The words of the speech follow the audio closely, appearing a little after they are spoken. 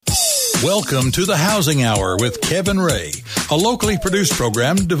Welcome to the Housing Hour with Kevin Ray, a locally produced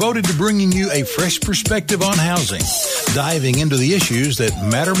program devoted to bringing you a fresh perspective on housing, diving into the issues that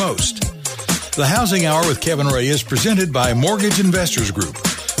matter most. The Housing Hour with Kevin Ray is presented by Mortgage Investors Group.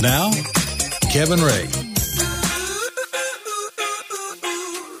 Now, Kevin Ray.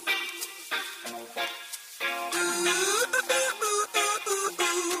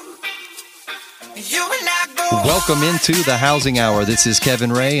 Welcome into the Housing Hour. This is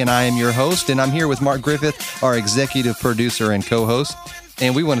Kevin Ray, and I am your host, and I'm here with Mark Griffith, our executive producer and co-host.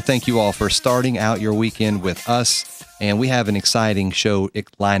 And we want to thank you all for starting out your weekend with us. And we have an exciting show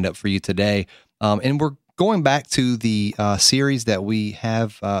lined up for you today. And we're going back to the series that we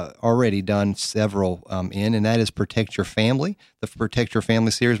have already done several in, and that is Protect Your Family, the Protect Your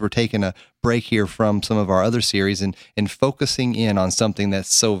Family series. We're taking a break here from some of our other series and focusing in on something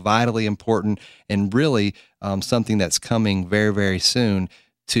that's so vitally important and really something that's coming very, very soon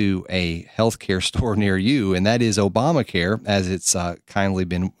to a healthcare store near you, and that is Obamacare, as it's kindly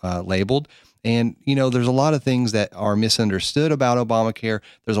been labeled. And, you know, there's a lot of things that are misunderstood about Obamacare.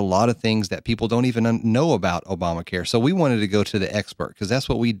 There's a lot of things that people don't even know about Obamacare. So we wanted to go to the expert because that's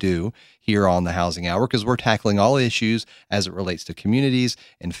what we do here on the Housing Hour, because we're tackling all issues as it relates to communities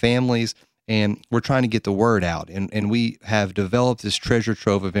and families. And we're trying to get the word out. And we have developed this treasure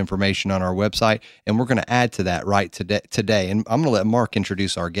trove of information on our website, and we're going to add to that right today. And I'm going to let Mark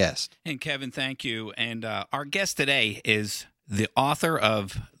introduce our guest. And Kevin, thank you. And our guest today is the author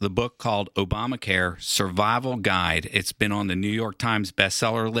of the book called Obamacare Survival Guide. It's been on the New York Times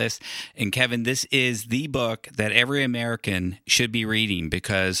bestseller list. And Kevin, this is the book that every American should be reading,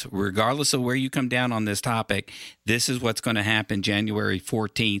 because regardless of where you come down on this topic, this is what's going to happen January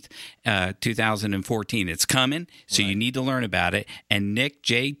 14th, 2014. It's coming, so You need to learn about it. And Nick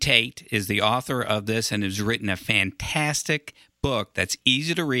J. Tate is the author of this and has written a fantastic book that's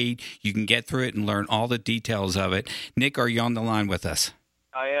easy to read. You can get through it and learn all the details of it. Nick, are you on the line with us?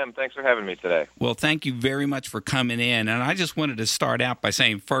 I am. Thanks for having me today. Well, thank you very much for coming in. And I just wanted to start out by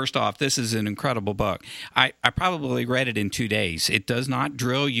saying, first off, this is an incredible book. I probably read it in 2 days. It does not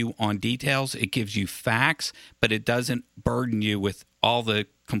drill you on details. It gives you facts, but it doesn't burden you with all the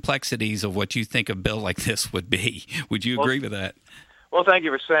complexities of what you think a bill like this would be. Would you agree with that? Well, thank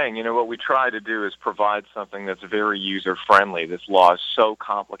you for saying. You know, what we try to do is provide something that's very user-friendly. This law is so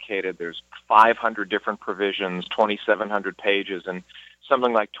complicated. There's 500 different provisions, 2,700 pages, and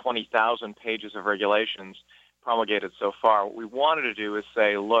something like 20,000 pages of regulations promulgated so far. What we wanted to do is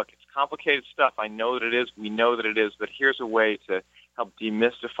say, look, it's complicated stuff. I know that it is. We know that it is. But here's a way to help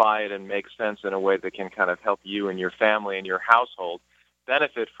demystify it and make sense in a way that can kind of help you and your family and your household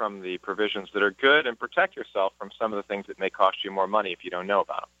benefit from the provisions that are good and protect yourself from some of the things that may cost you more money if you don't know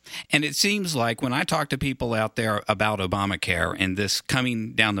about them. And it seems like when I talk to people out there about Obamacare and this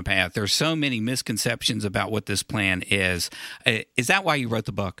coming down the path, there's so many misconceptions about what this plan is. Is that why you wrote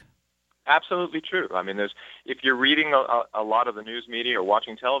the book? Absolutely true. I mean, if you're reading a lot of the news media or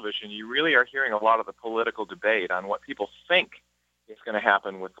watching television, you really are hearing a lot of the political debate on what people think is going to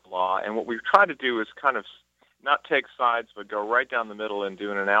happen with the law. And what we've tried to do is kind of not take sides, but go right down the middle and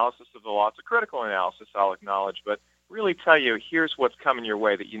do an analysis of the law. It's a critical analysis, I'll acknowledge, but really tell you, here's what's coming your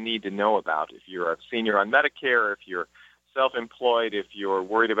way that you need to know about. If you're a senior on Medicare, if you're self-employed, if you're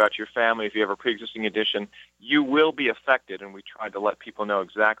worried about your family, if you have a pre-existing condition, you will be affected, and we tried to let people know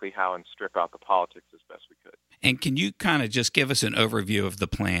exactly how and strip out the politics as best we could. And can you kind of just give us an overview of the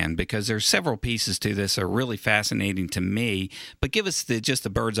plan? Because there's several pieces to this that are really fascinating to me, but give us just the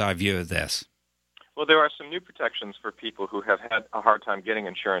bird's eye view of this. Well, there are some new protections for people who have had a hard time getting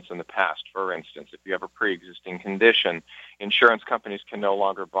insurance in the past. For instance, if you have a pre-existing condition, insurance companies can no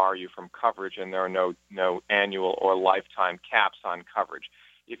longer bar you from coverage, and there are no annual or lifetime caps on coverage.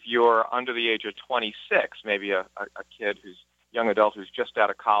 If you're under the age of 26, maybe a kid young adult who's just out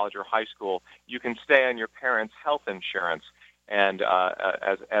of college or high school, you can stay on your parents' health insurance and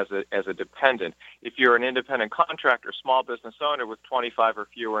as a dependent. If you're an independent contractor, small business owner with 25 or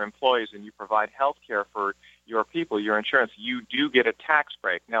fewer employees, and you provide health care for your people, your insurance, you do get a tax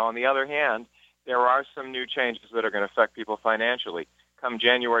break. Now, on the other hand, there are some new changes that are going to affect people financially. Come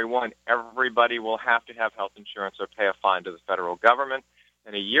January 1, everybody will have to have health insurance or pay a fine to the federal government.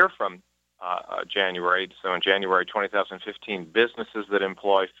 And a year from January, so in January 2015, businesses that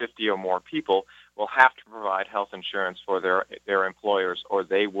employ 50 or more people will have to provide health insurance for their employers, or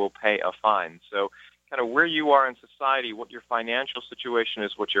they will pay a fine. So kind of where you are in society, what your financial situation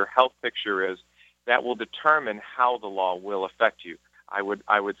is, what your health picture is, that will determine how the law will affect you. I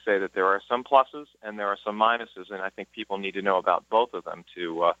would say that there are some pluses and there are some minuses, and I think people need to know about both of them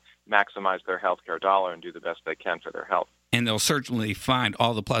to maximize their health care dollar and do the best they can for their health. And they'll certainly find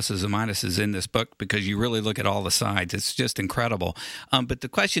all the pluses and minuses in this book because you really look at all the sides. It's just incredible. But the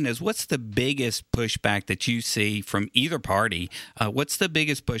question is, what's the biggest pushback that you see from either party? What's the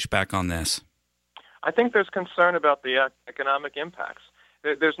biggest pushback on this? I think there's concern about the economic impacts.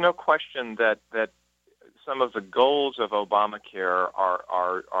 There's no question that some of the goals of Obamacare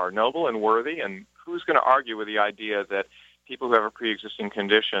are noble and worthy, and who's going to argue with the idea that people who have a pre-existing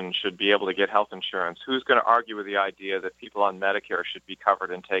condition should be able to get health insurance? Who's going to argue with the idea that people on Medicare should be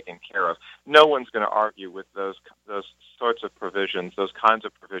covered and taken care of? No one's going to argue with those sorts of provisions, those kinds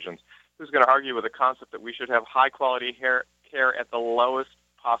of provisions. Who's going to argue with the concept that we should have high-quality care at the lowest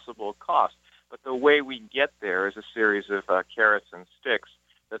possible cost? But the way we get there is a series of carrots and sticks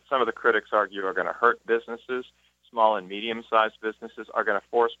that some of the critics argue are going to hurt businesses. Small and medium-sized businesses are going to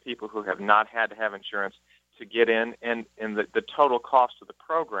force people who have not had to have insurance to get in. And the total cost of the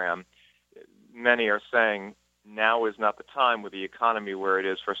program, many are saying now is not the time with the economy where it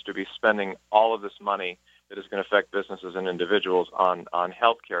is for us to be spending all of this money that is going to affect businesses and individuals on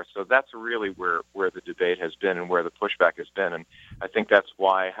health care. So that's really where the debate has been and where the pushback has been. And I think that's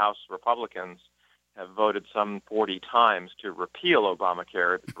why House Republicans have voted some 40 times to repeal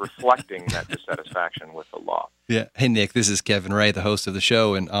Obamacare, reflecting that dissatisfaction with the law. Yeah. Hey, Nick, this is Kevin Ray, the host of the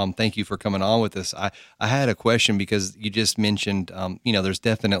show, and thank you for coming on with us. I had a question because you just mentioned, there's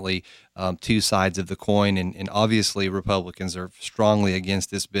definitely two sides of the coin, and obviously Republicans are strongly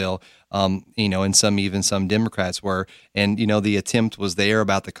against this bill, and even some Democrats were. And, the attempt was there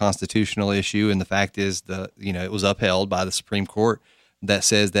about the constitutional issue, and the fact is it was upheld by the Supreme Court that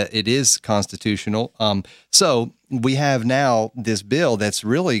says that it is constitutional. So we have now this bill that's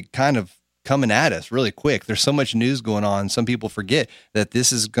really kind of coming at us really quick. There's so much news going on. Some people forget that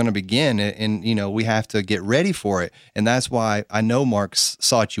this is going to begin, and we have to get ready for it. And that's why I know Mark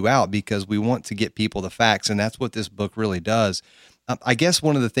sought you out, because we want to get people the facts, and that's what this book really does. I guess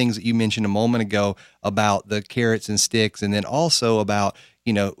one of the things that you mentioned a moment ago about the carrots and sticks, and then also about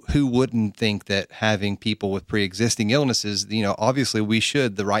who wouldn't think that having people with pre-existing illnesses, obviously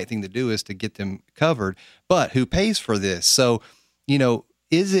the right thing to do is to get them covered, but who pays for this? So,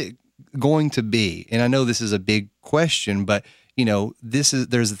 is it going to be, and I know this is a big question, but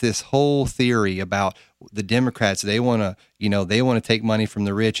there's this whole theory about the Democrats. They want to take money from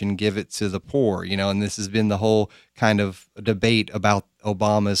the rich and give it to the poor, and this has been the whole kind of debate about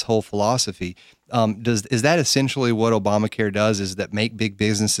Obama's whole philosophy. Is that essentially what Obamacare does, is that make big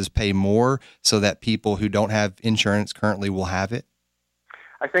businesses pay more so that people who don't have insurance currently will have it?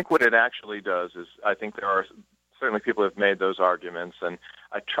 I think what it actually does is, I think there are certainly people who have made those arguments, and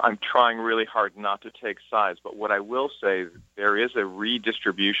I'm trying really hard not to take sides, but what I will say, there is a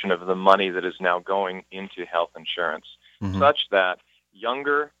redistribution of the money that is now going into health insurance, such that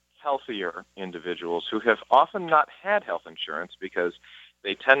younger, healthier individuals who have often not had health insurance because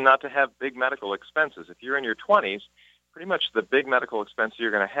they tend not to have big medical expenses. If you're in your 20s, pretty much the big medical expense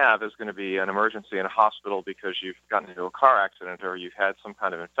you're going to have is going to be an emergency in a hospital because you've gotten into a car accident or you've had some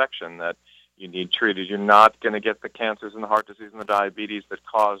kind of infection that you need treated. You're not going to get the cancers and the heart disease and the diabetes that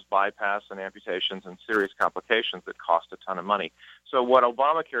cause bypass and amputations and serious complications that cost a ton of money. So what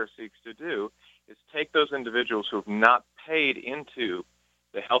Obamacare seeks to do is take those individuals who have not paid into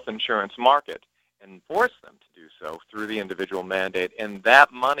the health insurance market and force them to do so through the individual mandate, and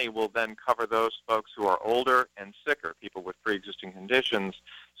that money will then cover those folks who are older and sicker, people with pre-existing conditions,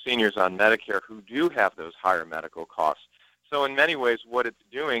 seniors on Medicare who do have those higher medical costs. So in many ways, what it's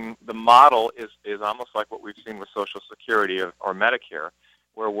doing, the model is almost like what we've seen with Social Security or Medicare,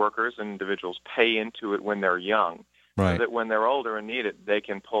 where workers and individuals pay into it when they're young, right, so that when they're older and need it, they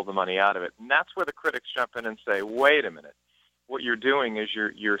can pull the money out of it. And that's where the critics jump in and say, wait a minute. What you're doing is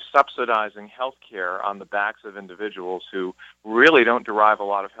you're subsidizing health care on the backs of individuals who really don't derive a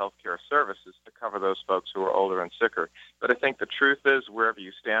lot of health care services to cover those folks who are older and sicker. But I think the truth is, wherever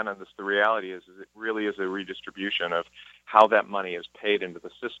you stand on this, the reality is it really is a redistribution of how that money is paid into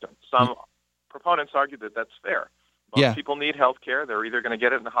the system. Some proponents argue that that's fair. Most people need health care. They're either going to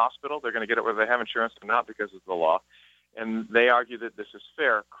get it in the hospital, they're going to get it whether they have insurance or not because of the law. And they argue that this is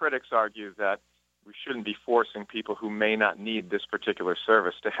fair. Critics argue that we shouldn't be forcing people who may not need this particular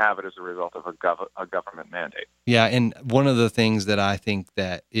service to have it as a result of a government mandate. Yeah, and one of the things that I think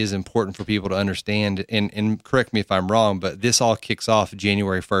that is important for people to understand, and correct me if I'm wrong, but this all kicks off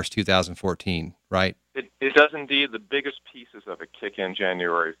January 1st, 2014, right? It does indeed. The biggest pieces of it kick in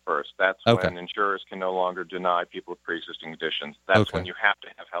January 1st. That's when insurers can no longer deny people with pre-existing conditions. That's when you have to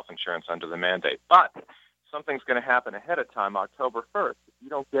have health insurance under the mandate. But something's going to happen ahead of time, October 1st. If you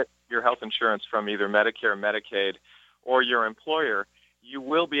don't get your health insurance from either Medicare, Medicaid, or your employer, you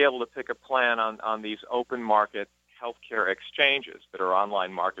will be able to pick a plan on these open market healthcare exchanges that are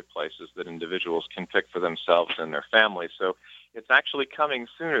online marketplaces that individuals can pick for themselves and their families. So it's actually coming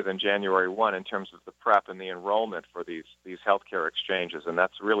sooner than January 1 in terms of the prep and the enrollment for these healthcare exchanges, and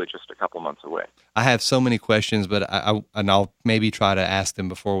that's really just a couple months away. I have so many questions, but I'll maybe try to ask them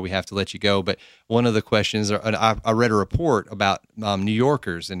before we have to let you go. But one of the questions, I read a report about New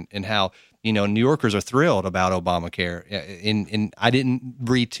Yorkers and how, New Yorkers are thrilled about Obamacare. And I didn't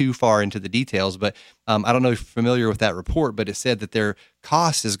read too far into the details, but I don't know if you're familiar with that report, but it said that their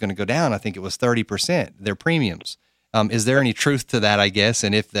cost is going to go down. I think it was 30%, their premiums. Is there any truth to that, I guess?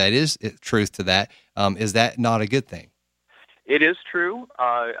 And if that is truth to that, is that not a good thing? It is true.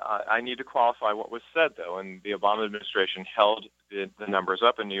 I need to qualify what was said, though, and the Obama administration held the numbers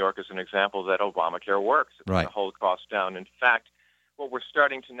up in New York as an example that Obamacare works. It's going to hold costs down. In fact, what we're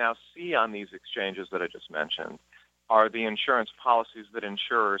starting to now see on these exchanges that I just mentioned are the insurance policies that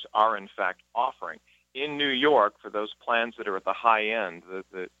insurers are, in fact, offering. In New York, for those plans that are at the high end,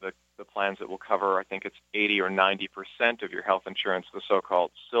 the plans that will cover, I think it's 80 or 90% of your health insurance, the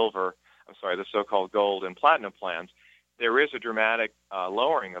so-called gold and platinum plans, there is a dramatic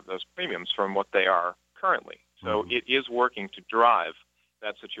lowering of those premiums from what they are currently. So it is working to drive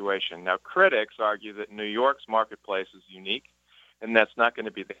that situation. Now, critics argue that New York's marketplace is unique, and that's not going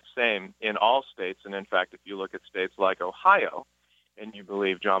to be the same in all states. And in fact, if you look at states like Ohio, and you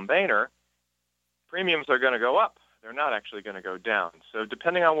believe John Boehner, premiums are going to go up. They're not actually going to go down. So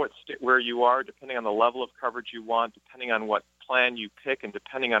depending on where you are, depending on the level of coverage you want, depending on what plan you pick, and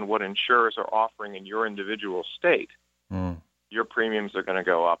depending on what insurers are offering in your individual state, your premiums are going to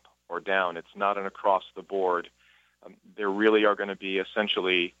go up or down. It's not an across-the-board. There really are going to be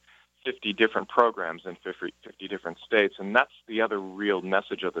essentially 50 different programs in 50 different states, and that's the other real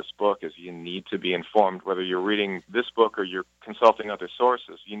message of this book is you need to be informed. Whether you're reading this book or you're consulting other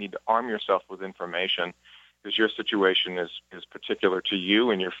sources, you need to arm yourself with information because your situation is particular to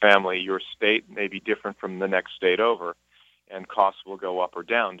you and your family. Your state may be different from the next state over, and costs will go up or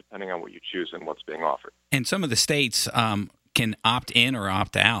down depending on what you choose and what's being offered. And some of the states can opt in or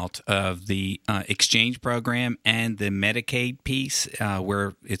opt out of the exchange program and the Medicaid piece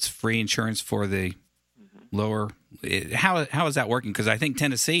where it's free insurance for the lower. How is that working? Because I think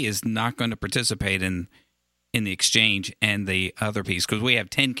Tennessee is not going to participate in the exchange and the other piece because we have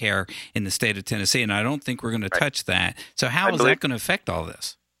TennCare in the state of Tennessee, and I don't think we're going to touch that. So how is that going to affect all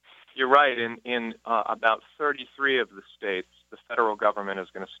this? You're right. In about 33 of the states, the federal government is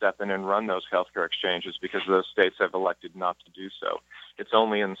going to step in and run those healthcare exchanges because those states have elected not to do so. It's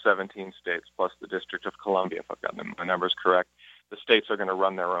only in 17 states plus the District of Columbia, if I've gotten my numbers correct. The states are going to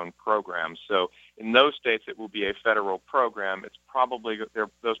run their own programs. So in those states, it will be a federal program. It's probably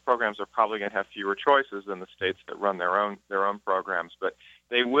those programs are probably going to have fewer choices than the states that run their own programs, but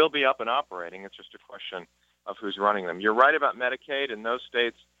they will be up and operating. It's just a question of who's running them. You're right about Medicaid. In those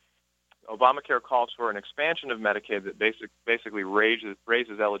states, Obamacare calls for an expansion of Medicaid that basically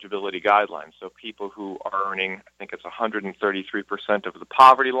raises eligibility guidelines. So people who are earning, I think it's 133% of the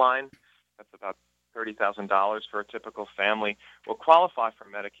poverty line, that's about $30,000 for a typical family, will qualify for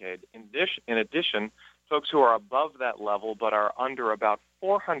Medicaid. In addition, folks who are above that level but are under about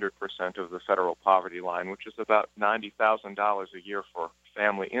 400% of the federal poverty line, which is about $90,000 a year for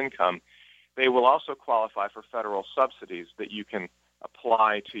family income, they will also qualify for federal subsidies that you can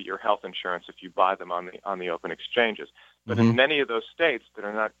apply to your health insurance if you buy them on the open exchanges. But in many of those states that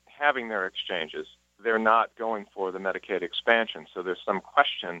are not having their exchanges, they're not going for the Medicaid expansion. So there's some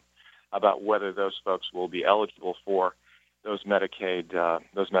question about whether those folks will be eligible for those Medicaid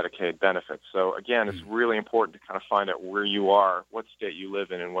benefits. So again, it's really important to kind of find out where you are, what state you live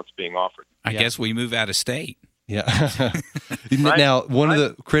in, and what's being offered. I guess we move out of state. Yeah. Now, one of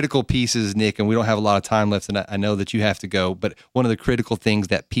the critical pieces, Nick, and we don't have a lot of time left, and I know that you have to go, but one of the critical things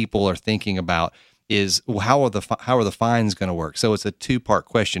that people are thinking about is how are the fines going to work? So it's a two-part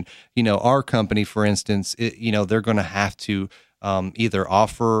question. Our company, for instance, they're going to have to either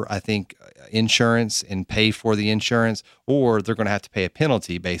offer, I think, insurance and pay for the insurance, or they're going to have to pay a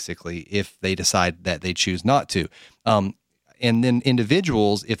penalty, basically, if they decide that they choose not to. And then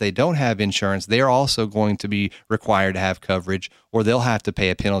individuals, if they don't have insurance, they're also going to be required to have coverage, or they'll have to pay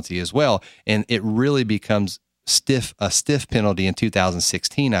a penalty as well. And it really becomes a stiff penalty in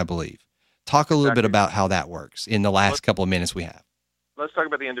 2016, I believe. Talk a little bit about how that works in the last couple of minutes we have. Let's talk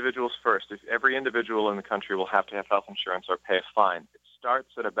about the individuals first. If every individual in the country will have to have health insurance or pay a fine. It starts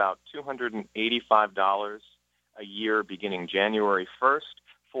at about $285 a year beginning January 1st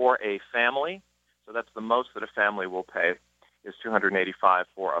for a family. So that's the most that a family will pay is $285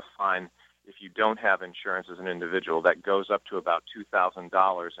 for a fine. If you don't have insurance as an individual, that goes up to about $2,000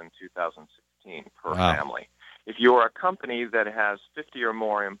 in 2016 per family. If you're a company that has 50 or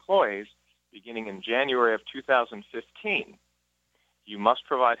more employees, beginning in January of 2015, you must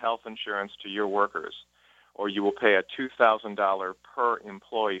provide health insurance to your workers, or you will pay a $2,000 per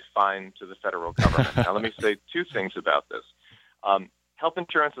employee fine to the federal government. Now, let me say two things about this. Health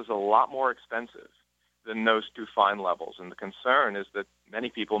insurance is a lot more expensive than those two fine levels, and the concern is that many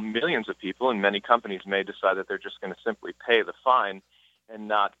people, millions of people, and many companies may decide that they're just going to simply pay the fine and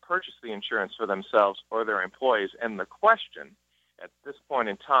not purchase the insurance for themselves or their employees. And the question at this point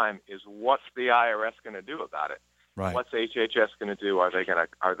in time is, what's the IRS going to do about it? Right. What's HHS going to do? Are they going to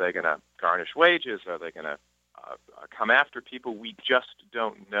garnish wages? Are they going to come after people? We just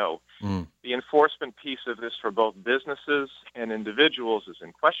don't know. The enforcement piece of this for both businesses and individuals is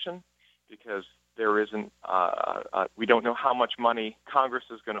in question, because there isn't. We don't know how much money Congress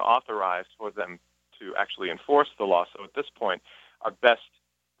is going to authorize for them to actually enforce the law. So at this point, the best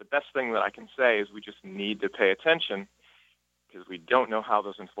thing that I can say is we just need to pay attention, because we don't know how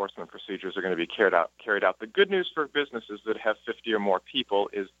those enforcement procedures are going to be carried out. The good news for businesses that have 50 or more people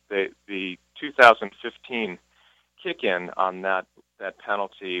is the 2015 kick-in on that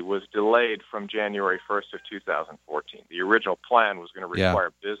penalty was delayed from January 1st of 2014. The original plan was going to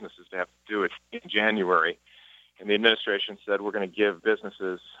require businesses to have to do it in January, and the administration said we're going to give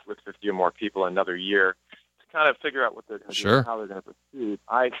businesses with 50 or more people another year to kind of figure out what they're going to do and how they're going to proceed.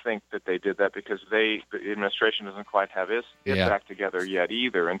 I think that they did that because the administration doesn't quite have its act together yet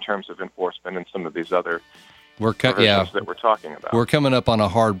either in terms of enforcement and some of these other provisions that we're talking about. We're coming up on a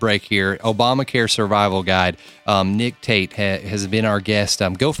hard break here. Obamacare Survival Guide. Nick Tate has been our guest.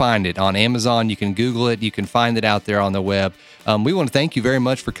 Go find it on Amazon. You can Google it. You can find it out there on the web. We want to thank you very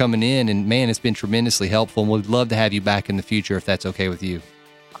much for coming in. And, man, it's been tremendously helpful. And we'd love to have you back in the future if that's okay with you.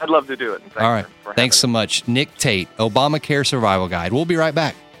 I'd love to do it. And all right. Thanks so much. Nick Tate, Obamacare Survival Guide. We'll be right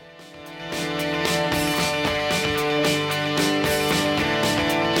back.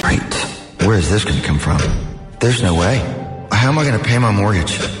 Great. Where is this going to come from? There's no way. How am I going to pay my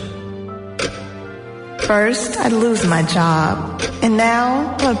mortgage? First, I'd lose my job. And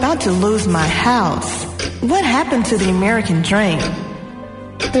now, I'm about to lose my house. What happened to the American dream?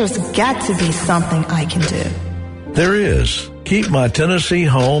 There's got to be something I can do. There is. Keep My Tennessee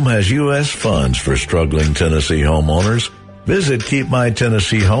Home has U.S. funds for struggling Tennessee homeowners. Visit Keep My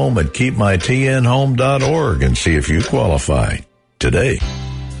Tennessee Home at keepmytnhome.org and see if you qualify today.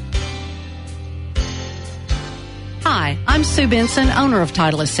 Hi, I'm Sue Benson, owner of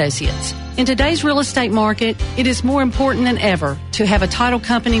Title Associates. In today's real estate market, it is more important than ever to have a title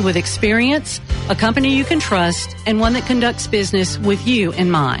company with experience, a company you can trust, and one that conducts business with you in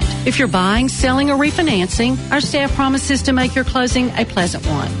mind. If you're buying, selling, or refinancing, our staff promises to make your closing a pleasant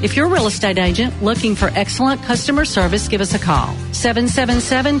one. If you're a real estate agent looking for excellent customer service, give us a call,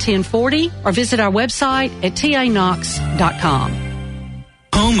 777-1040, or visit our website at tanox.com.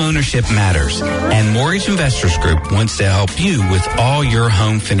 Home ownership matters, and Mortgage Investors Group wants to help you with all your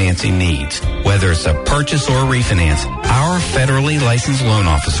home financing needs. Whether it's a purchase or a refinance, our federally licensed loan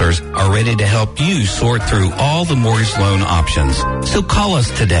officers are ready to help you sort through all the mortgage loan options. So call us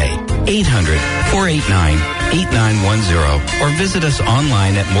today, 800-489-8910, or visit us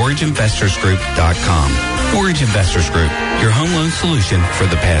online at mortgageinvestorsgroup.com. Mortgage Investors Group, your home loan solution for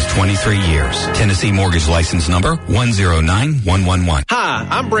the past 23 years. Tennessee Mortgage License Number 109111. Hi,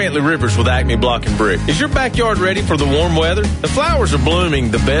 I'm Brantley Rivers with Acme Block and Brick. Is your backyard ready for the warm weather? The flowers are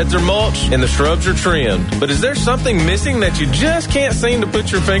blooming, the beds are mulched, and the shrubs are trimmed. But is there something missing that you just can't seem to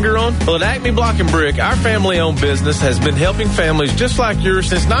put your finger on? Well, at Acme Block and Brick, our family-owned business has been helping families just like yours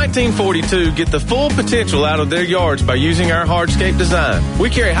since 1942 get the full potential out of their yards by using our hardscape design. We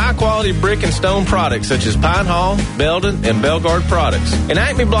carry high-quality brick and stone products such as Pine Hall, Belden, and Belgard products. And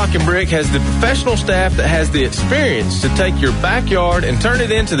Acme Block and Brick has the professional staff that has the experience to take your backyard and turn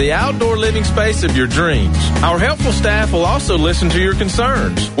it into the outdoor living space of your dreams. Our helpful staff will also listen to your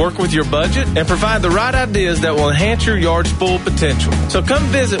concerns, work with your budget, and provide the right ideas that will enhance your yard's full potential. So come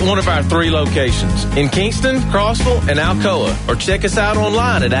visit one of our 3 locations in Kingston, Crossville, and Alcoa, or check us out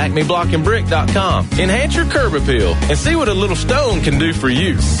online at acmeblockandbrick.com. Enhance your curb appeal and see what a little stone can do for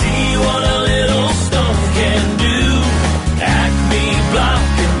you. See what a little stone can do. Acme Block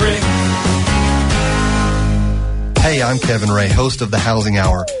and Brick. Hey, I'm Kevin Ray, host of The Housing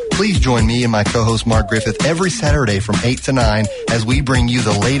Hour. Please join me and my co-host Mark Griffith every Saturday from 8 to 9 as we bring you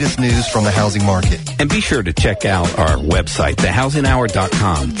the latest news from the housing market. And be sure to check out our website,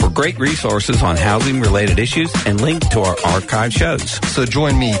 thehousinghour.com, for great resources on housing-related issues and link to our archive shows. So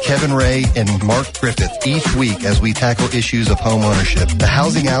join me, Kevin Ray, and Mark Griffith each week as we tackle issues of home ownership. The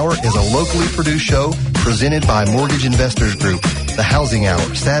Housing Hour is a locally produced show presented by Mortgage Investors Group. The Housing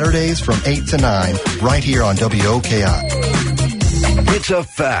Hour, Saturdays from 8 to 9, right here on WOKI. It's a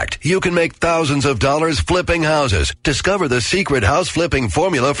fact. You can make thousands of dollars flipping houses. Discover the secret house flipping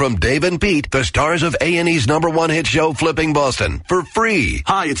formula from Dave and Pete, the stars of A&E's #1 hit show, Flipping Boston, for free.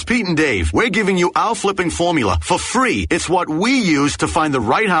 Hi, it's Pete and Dave. We're giving you our flipping formula for free. It's what we use to find the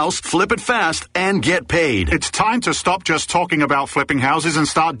right house, flip it fast, and get paid. It's time to stop just talking about flipping houses and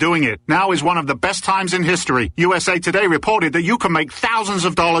start doing it. Now is one of the best times in history. USA Today reported that you can make thousands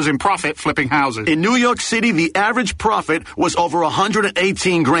of dollars in profit flipping houses. In New York City, the average profit was over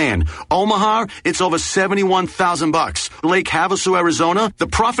 $118 grand. Omaha, it's over $71,000. Lake Havasu, Arizona, the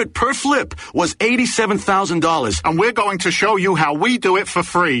profit per flip was $87,000. And we're going to show you how we do it for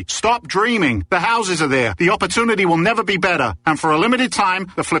free. Stop dreaming. The houses are there. The opportunity will never be better. And for a limited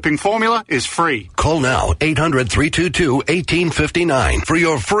time, the flipping formula is free. Call now, 800-322-1859 for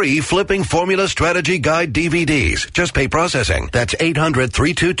your free Flipping Formula Strategy Guide DVDs. Just pay processing. That's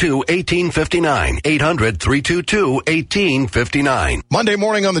 800-322-1859. 800-322-1859. Monday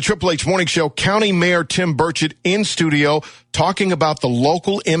morning on the Triple H Morning Show, County Mayor Tim Burchett in studio talking about the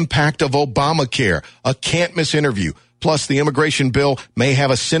local impact of Obamacare. A can't-miss interview. Plus, the immigration bill may have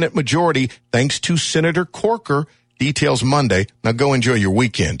a Senate majority thanks to Senator Corker. Details Monday. Now go enjoy your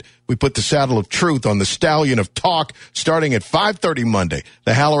weekend. We put the saddle of truth on the stallion of talk starting at 5:30 Monday.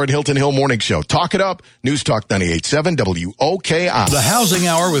 The Haller at Hilton Hill Morning Show. Talk it up. News Talk 98.7 WOKI. The Housing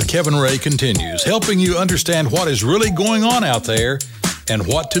Hour with Kevin Ray continues, helping you understand what is really going on out there and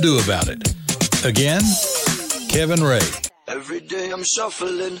what to do about it. Again, Kevin Ray. Every day I'm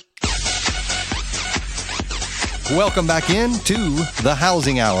shuffling. Welcome back into the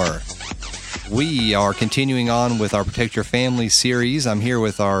Housing Hour. We are continuing on with our Protect Your Family series. I'm here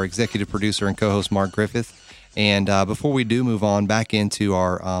with our executive producer and co-host, Mark Griffith. And before we do move on back into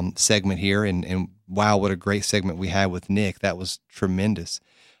our segment here, and wow, what a great segment we had with Nick. That was tremendous.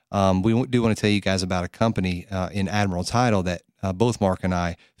 We do want to tell you guys about a company in Admiral Title that both Mark and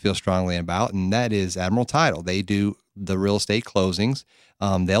I feel strongly about, and that is Admiral Title. They do the real estate closings.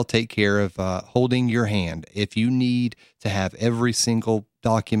 They'll take care of holding your hand. If you need to have every single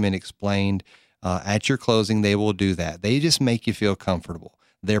document explained at your closing, they will do that. They just make you feel comfortable.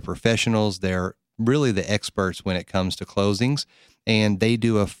 They're professionals. They're really the experts when it comes to closings, and they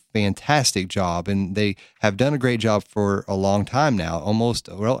do a fantastic job, and they have done a great job for a long time now, almost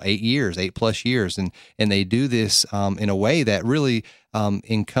 8+ years. And they do this in a way that really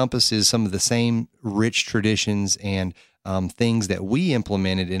encompasses some of the same rich traditions and things that we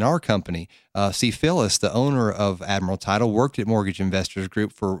implemented in our company. See, Phyllis, the owner of Admiral Title, worked at Mortgage Investors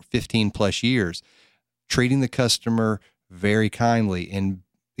Group for 15+ years, treating the customer very kindly and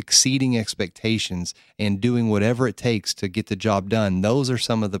exceeding expectations and doing whatever it takes to get the job done. Those are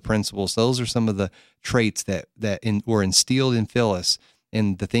some of the principles. Those are some of the traits that were instilled in Phyllis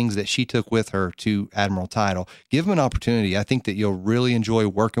and the things that she took with her to Admiral Title. Give them an opportunity. I think that you'll really enjoy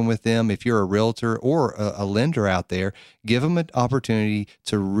working with them. If you're a realtor or a lender out there, give them an opportunity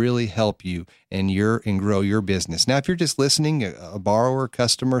to really help you and grow your business. Now, if you're just listening, a borrower,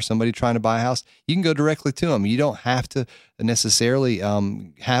 customer, somebody trying to buy a house, you can go directly to them. You don't have to necessarily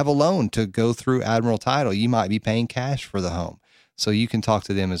have a loan to go through Admiral Title. You might be paying cash for the home. So you can talk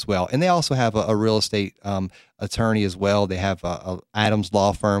to them as well. And they also have a real estate attorney as well. They have a Adams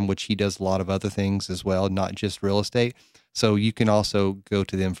Law Firm, which he does a lot of other things as well, not just real estate. So you can also go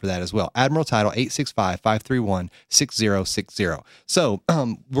to them for that as well. Admiral Title, 865-531-6060. So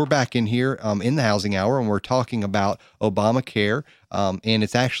we're back in here in the Housing Hour, and we're talking about Obamacare. And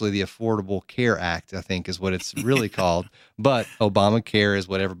it's actually the Affordable Care Act, I think is what it's really called. But Obamacare is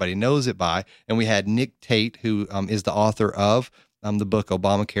what everybody knows it by. And we had Nick Tate, who is the author of the book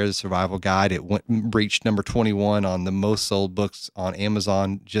Obamacare, The Survival Guide. It reached number 21 on the most sold books on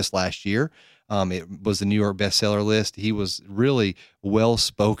Amazon just last year. It was the New York bestseller list. He was really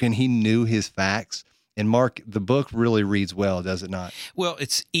well-spoken. He knew his facts. And Mark, the book really reads well, does it not? Well,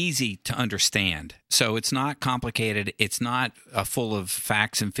 it's easy to understand. So it's not complicated. It's not full of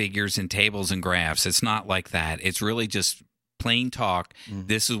facts and figures and tables and graphs. It's not like that. It's really just plain talk. Mm-hmm.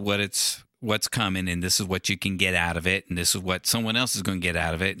 This is what what's coming, and this is what you can get out of it, and this is what someone else is going to get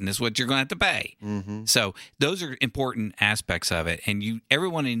out of it, and this is what you're going to have to pay. Mm-hmm. So those are important aspects of it, and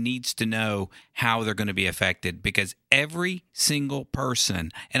everyone needs to know how they're going to be affected, because every single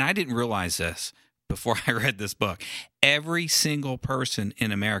person, and I didn't realize this before I read this book, every single person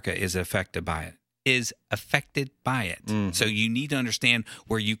in America is affected by it. Mm-hmm. So you need to understand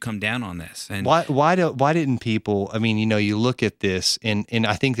where you come down on this. And why didn't people? I mean, you look at this, and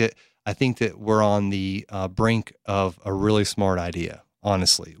I think that we're on the brink of a really smart idea,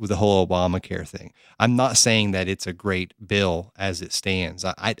 honestly, with the whole Obamacare thing. I'm not saying that it's a great bill as it stands.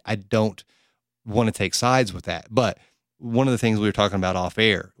 I don't want to take sides with that. But one of the things we were talking about off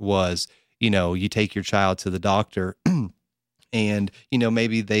air was, you take your child to the doctor and,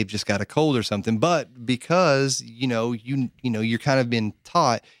 maybe they've just got a cold or something, but because, you're kind of been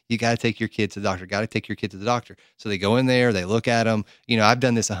taught, you got to take your kid to the doctor, So they go in there, they look at them. I've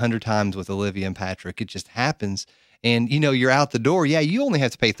done this 100 times with Olivia and Patrick. It just happens. And, you're out the door. Yeah, you only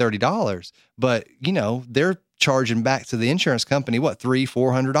have to pay $30, but, they're charging back to the insurance company, what,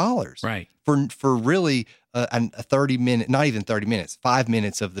 $300-$400? Right. For really a 30-minute, not even 30 minutes, 5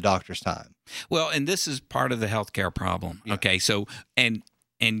 minutes of the doctor's time. Well, and this is part of the healthcare problem. Yeah. Okay. So, and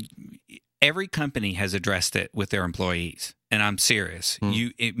every company has addressed it with their employees. And I'm serious.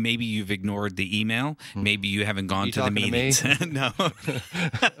 Maybe you've ignored the email. Maybe you haven't gone to the meetings. No.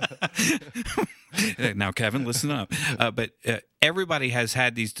 Now, Kevin, listen up. But everybody has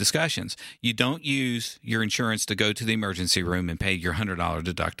had these discussions. You don't use your insurance to go to the emergency room and pay your $100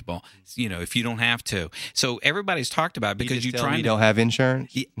 deductible, if you don't have to. So everybody's talked about it because you don't have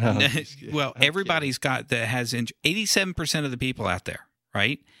insurance? No. Well, everybody's got that has 87% of the people out there,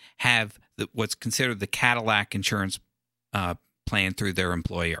 right, have what's considered the Cadillac insurance plan through their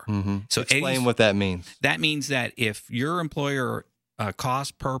employer. Mm-hmm. So explain what that means. That means that if your employer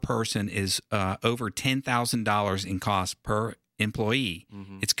cost per person is over $10,000 in cost per employee,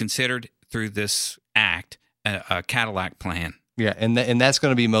 it's considered through this act a Cadillac plan. Yeah, and that's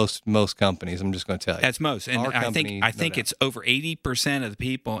going to be most companies. I'm just going to tell you. That's most, and I think it's over 80% of the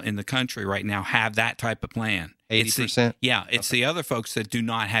people in the country right now have that type of plan. 80%? Yeah, it's the other folks that do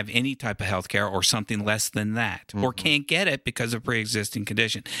not have any type of health care or something less than that, or can't get it because of pre-existing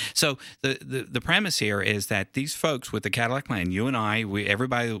condition. So the premise here is that these folks with the Cadillac plan, you and I,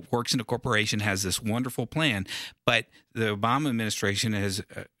 everybody that works in a corporation has this wonderful plan, but the Obama administration has,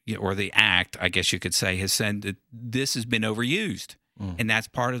 or the act, I guess you could say, has said that this has been overused. And that's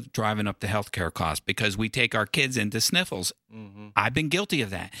part of driving up the healthcare cost, because we take our kids into sniffles. I've been guilty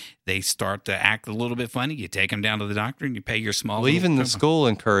of that. They start to act a little bit funny. You take them down to the doctor and you pay your small. Well, even the school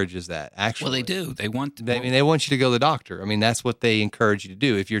encourages that. Actually, well, they do. They want. They want you to go to the doctor. I mean, that's what they encourage you to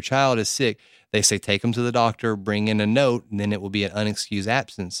do. If your child is sick, they say take them to the doctor, bring in a note, and then it will be an unexcused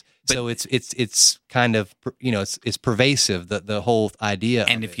absence. But, so it's kind of it's pervasive, the whole idea.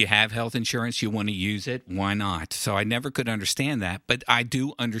 And if you have health insurance, you want to use it. Why not? So I never could understand that, but I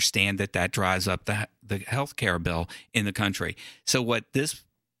do understand that drives up the health care bill in the country. So what this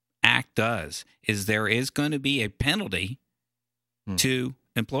act does is there is going to be a penalty to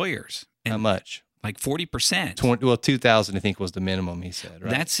employers. How much? Like 40%. 2,000, I think, was the minimum, he said, right?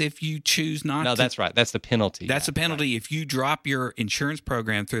 That's if you choose not to. No, that's right. That's the penalty. That's the penalty if you drop your insurance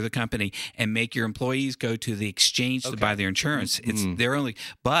program through the company and make your employees go to the exchange to buy their insurance. They're only.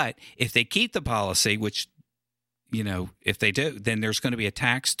 But if they keep the policy, which, if they do, then there's going to be a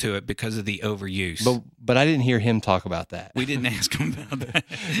tax to it because of the overuse. But I didn't hear him talk about that. We didn't ask him about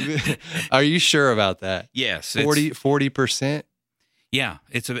that. Are you sure about that? Yes. 40%? Yeah,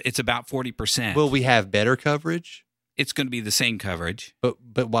 it's about 40%. Will we have better coverage? It's going to be the same coverage.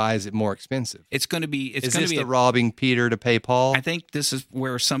 But why is it more expensive? It's going to be. Is this the robbing Peter to pay Paul? I think this is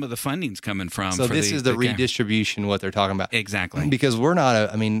where some of the funding's coming from. So this is the redistribution, what they're talking about. Exactly. Because we're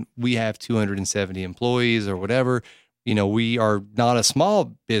not we have 270 employees or whatever. We are not a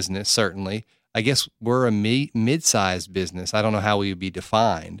small business, certainly. I guess we're a mid-sized business. I don't know how we would be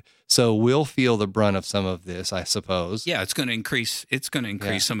defined. So we'll feel the brunt of some of this, I suppose. Yeah, it's going to increase. It's going to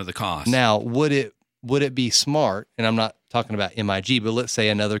increase some of the costs. Now, would it be smart? And I'm not talking about MIG, but let's say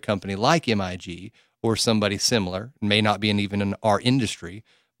another company like MIG or somebody similar, may not be even in our industry,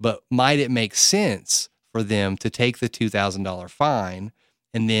 but might it make sense for them to take the $2,000 fine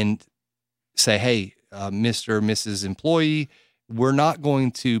and then say, "Hey, Mr. or Mrs. Employee, we're not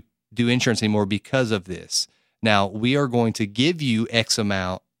going to do insurance anymore because of this. Now we are going to give you X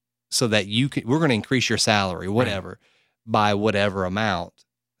amount." So that we're going to increase your salary, whatever, by whatever amount,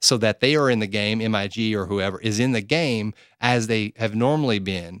 so that they are in the game, MIG or whoever is in the game as they have normally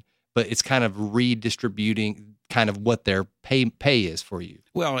been, but it's kind of redistributing kind of what their pay is for you.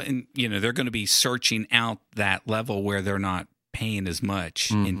 Well, and they're going to be searching out that level where they're not paying as much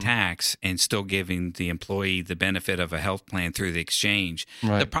in tax and still giving the employee the benefit of a health plan through the exchange.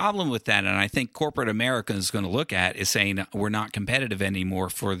 Right. The problem with that, and I think corporate America is going to look at, is saying we're not competitive anymore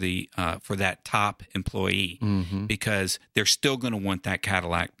for the for that top employee because they're still going to want that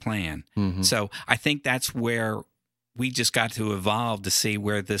Cadillac plan. So I think that's where we just got to evolve to see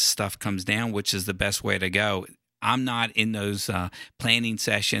where this stuff comes down, which is the best way to go. I'm not in those planning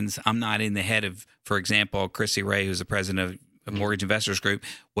sessions. I'm not in the head of, for example, Chrissy Ray, who's the president of Mortgage Investors Group,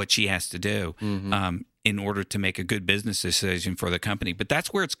 what she has to do in order to make a good business decision for the company. But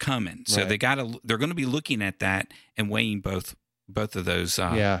that's where it's coming. So they're going to be looking at that and weighing both of those.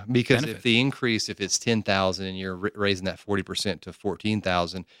 Because benefits. if it's 10,000 and you're raising that 40% to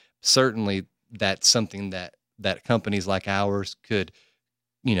 14,000, certainly that's something that companies like ours could,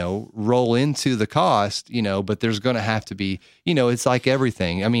 roll into the cost, but there's going to have to be, it's like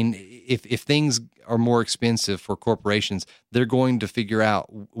everything. I mean, if things are more expensive for corporations, they're going to figure out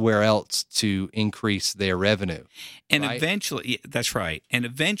where else to increase their revenue. And right? eventually, that's right. And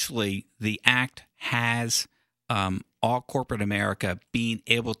eventually the act has all corporate America being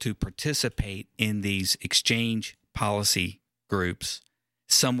able to participate in these exchange policy groups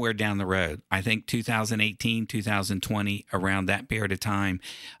somewhere down the road. I think 2018, 2020, around that period of time,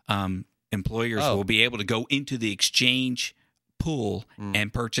 employers will be able to go into the exchange pool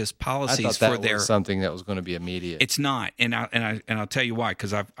and purchase policies I thought for that was something that was going to be immediate. It's not, and I'll tell you why.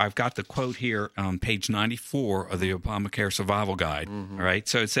 Because I've got the quote here on page 94 of the Obamacare Survival Guide. All right,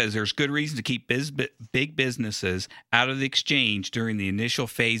 so it says there's good reason to keep big businesses out of the exchange during the initial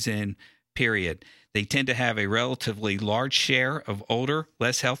phase-in period. They tend to have a relatively large share of older,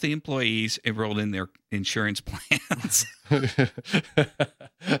 less healthy employees enrolled in their insurance plans. That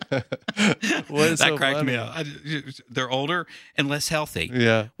cracked me up. They're older and less healthy.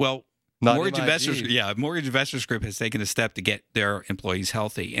 Yeah. Well, Not Mortgage MIG. Mortgage Investors Group has taken a step to get their employees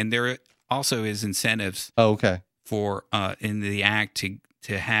healthy, and there also is incentives. For in the act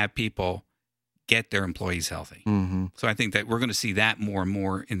to have people get their employees healthy. So I think that we're going to see that more and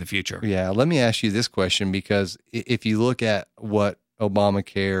more in the future. Yeah. Let me ask you this question, because if you look at what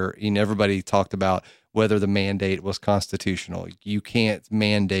Obamacare, everybody talked about whether the mandate was constitutional. You can't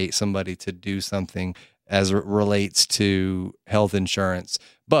mandate somebody to do something as it relates to health insurance.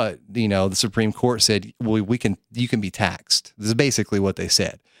 But, the Supreme Court said, well, you can be taxed. This is basically what they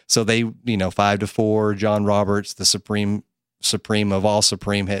said. So they, 5-4, John Roberts, the Supreme of all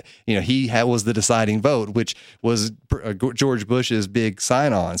Supreme, he was the deciding vote, which was George Bush's big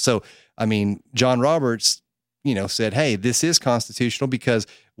sign on. So, John Roberts, said, hey, this is constitutional because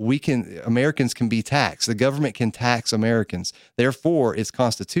Americans can be taxed. The government can tax Americans. Therefore, it's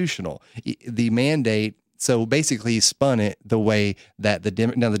constitutional. The mandate. So basically he spun it the way that the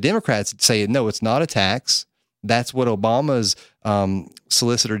Democrats say, no, it's not a tax. That's what Obama's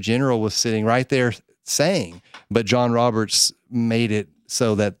Solicitor General was sitting right there saying, but John Roberts made it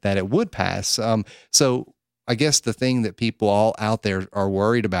so that it would pass. So I guess the thing that people all out there are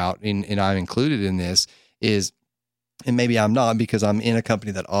worried about, and I'm included in this, is, and maybe I'm not because I'm in a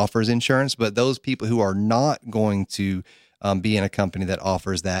company that offers insurance, but those people who are not going to be in a company that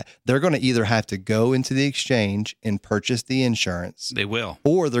offers that, they're going to either have to go into the exchange and purchase the insurance. They will.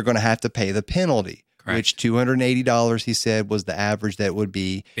 Or they're going to have to pay the penalty. Correct. Which $280, he said, was the average that would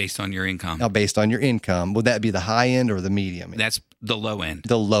be. Based on your income. Based on your income. Would that be the high end or the medium? That's the low end.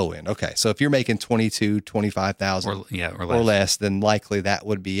 The low end. Okay. So if you're making $22,000, $25,000 or less, then likely that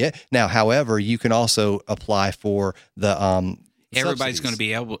would be it. Now, however, you can also apply for the everybody's going to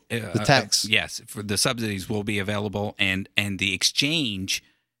be able the tax. Yes, for the subsidies will be available, and the exchange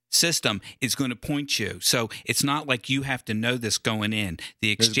system is going to point you. So it's not like you have to know this going in.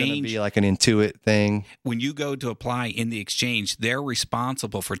 The exchange, there's going to be like an Intuit thing. When you go to apply in the exchange, they're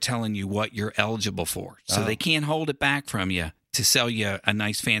responsible for telling you what you're eligible for. So they can't hold it back from you to sell you a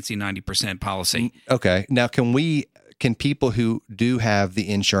nice fancy 90% policy. Okay. Now, can people who do have the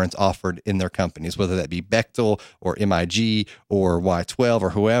insurance offered in their companies, whether that be Bechtel or MIG or Y12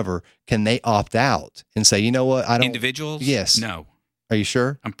 or whoever, can they opt out and say, you know what, I don't? Individuals? Yes. No. Are you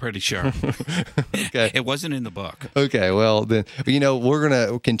sure? I'm pretty sure. Okay. It wasn't in the book. Okay. Well, then, we're going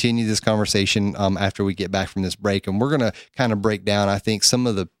to continue this conversation after we get back from this break, and we're going to kind of break down, I think, some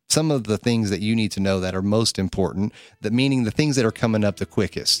of the some of the things that you need to know that are most important, meaning the things that are coming up the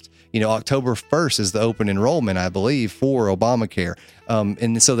quickest. October 1st is the open enrollment, I believe, for Obamacare.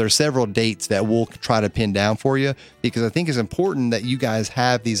 And so there's several dates that we'll try to pin down for you, because I think it's important that you guys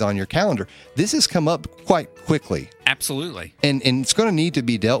have these on your calendar. This has come up quite quickly. Absolutely. And it's going to need to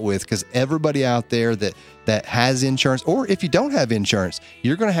be dealt with, because everybody out there that has insurance, or if you don't have insurance,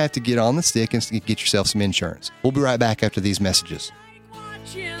 you're going to have to get on the stick and get yourself some insurance. We'll be right back after these messages.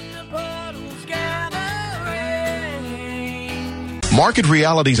 Market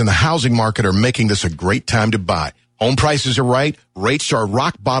realities in the housing market are making this a great time to buy. Home prices are right. Rates are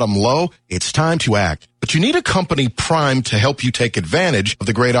rock bottom low. It's time to act. But you need a company primed to help you take advantage of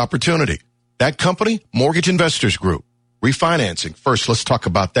the great opportunity. That company, Mortgage Investors Group. Refinancing. First, let's talk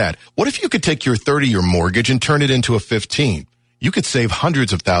about that. What if you could take your 30-year mortgage and turn it into a 15? You could save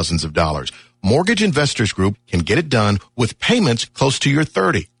hundreds of thousands of dollars. Mortgage Investors Group can get it done with payments close to your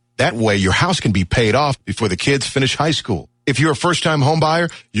 30. That way, your house can be paid off before the kids finish high school. If you're a first-time home buyer,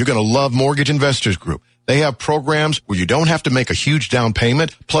 you're going to love Mortgage Investors Group. They have programs where you don't have to make a huge down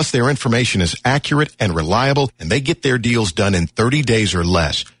payment, plus their information is accurate and reliable, and they get their deals done in 30 days or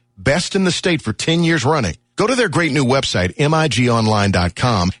less. Best in the state for 10 years running. Go to their great new website,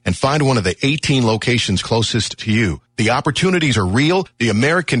 migonline.com, and find one of the 18 locations closest to you. The opportunities are real. The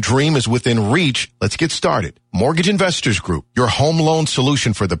American dream is within reach. Let's get started. Mortgage Investors Group, your home loan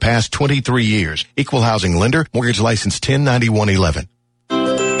solution for the past 23 years. Equal housing lender, mortgage license 109111.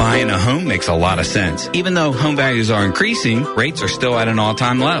 Buying a home makes a lot of sense. Even though home values are increasing, rates are still at an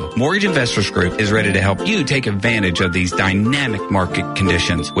all-time low. Mortgage Investors Group is ready to help you take advantage of these dynamic market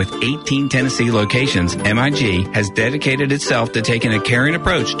conditions. With 18 Tennessee locations, MIG has dedicated itself to taking a caring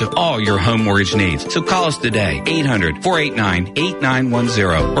approach to all your home mortgage needs. So call us today,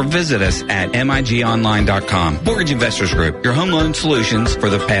 800-489-8910, or visit us at migonline.com. Mortgage Investors Group, your home loan solutions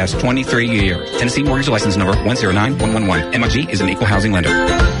for the past 23 years. Tennessee Mortgage License Number 109111. MIG is an equal housing lender.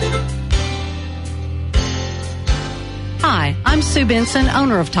 Hi, I'm Sue Benson,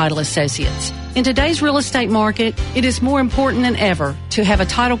 owner of Title Associates. In today's real estate market, it is more important than ever to have a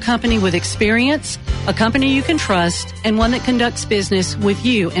title company with experience, a company you can trust, and one that conducts business with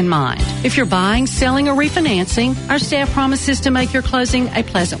you in mind. If you're buying, selling, or refinancing, our staff promises to make your closing a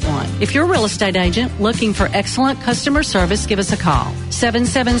pleasant one. If you're a real estate agent looking for excellent customer service, give us a call,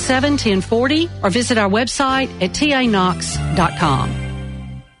 777-1040, or visit our website at tanox.com.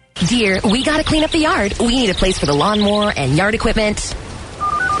 Dear, we gotta clean up the yard. We need a place for the lawnmower and yard equipment.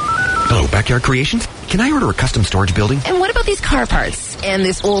 Hello, Backyard Creations. Can I order a custom storage building? And what about these car parts? And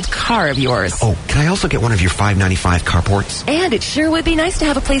this old car of yours? Oh, can I also get one of your $5.95 carports? And it sure would be nice to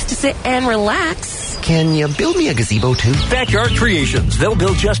have a place to sit and relax. Can you build me a gazebo, too? Backyard Creations. They'll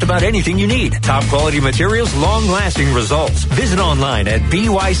build just about anything you need. Top quality materials, long-lasting results. Visit online at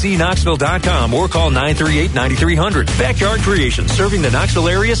bycknoxville.com or call 938-9300. Backyard Creations, serving the Knoxville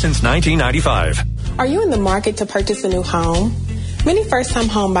area since 1995. Are you in the market to purchase a new home? Many first-time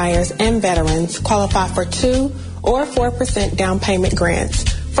home buyers and veterans qualify for 2 or 4% down payment grants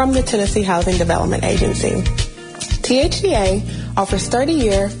from the Tennessee Housing Development Agency. THDA offers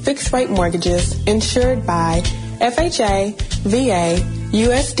 30-year fixed-rate mortgages insured by FHA, VA,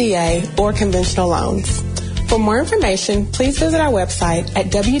 USDA, or conventional loans. For more information, please visit our website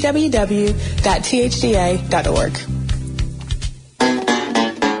at www.thdA.org.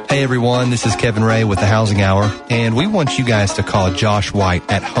 Hey everyone, this is Kevin Ray with the Housing Hour, and we want you guys to call Josh White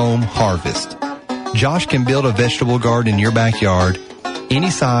at Home Harvest. Josh can build a vegetable garden in your backyard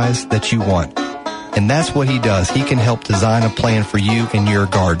any size that you want. And that's what he does. He can help design a plan for you in your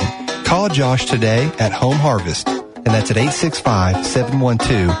garden. Call Josh today at Home Harvest, and that's at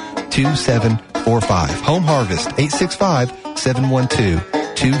 865-712-2745. Home Harvest,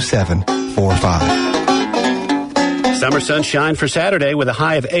 865-712-2745. Summer sunshine for Saturday with a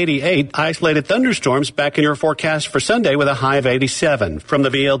high of 88. Isolated thunderstorms back in your forecast for Sunday with a high of 87. From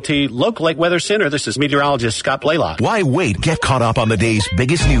the VLT Local Lake Weather Center, this is meteorologist Scott Blaylock. Why wait? Get caught up on the day's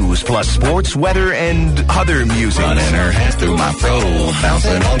biggest news, plus sports, weather, and other music. Running her hands through my fro,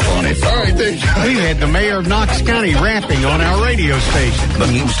 bouncing on 24. All right, we had the mayor of Knox County rapping on our radio station. The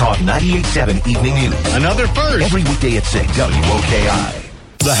News Talk 98.7 Evening News. Another first. Every weekday at 6, WOKI.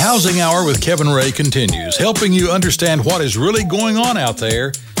 The Housing Hour with Kevin Ray continues, helping you understand what is really going on out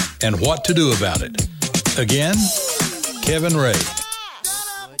there and what to do about it. Again, Kevin Ray.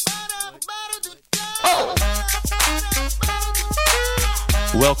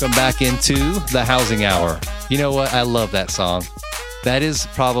 Welcome back into the Housing Hour. You know what? I love that song. That is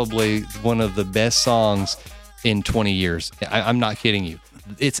probably one of the best songs in 20 years. I'm not kidding you.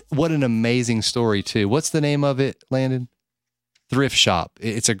 It's what an amazing story, too. What's the name of it, Landon? Thrift Shop.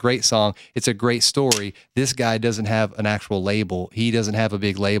 It's a great song. It's a great story. This guy doesn't have an actual label. He doesn't have a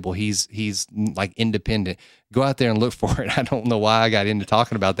big label. He's like independent. Go out there and look for it. I don't know why I got into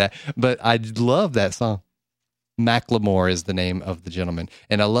talking about that, but I love that song. Macklemore is the name of the gentleman.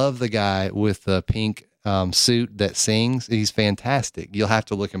 And I love the guy with the pink suit that sings. He's fantastic. You'll have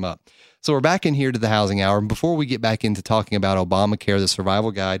to look him up. So we're back in here to the Housing Hour. And before we get back into talking about Obamacare, the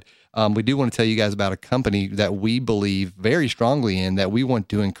survival guide, we do want to tell you guys about a company that we believe very strongly in, that we want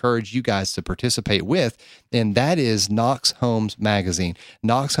to encourage you guys to participate with, and that is Knox Homes Magazine.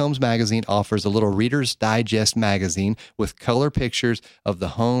 Knox Homes Magazine offers a little Reader's Digest magazine with color pictures of the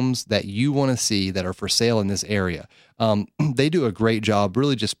homes that you want to see that are for sale in this area. They do a great job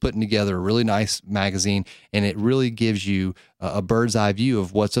really just putting together a really nice magazine, and it really gives you a bird's eye view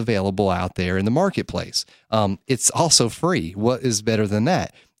of what's available out there in the marketplace. It's also free. What is better than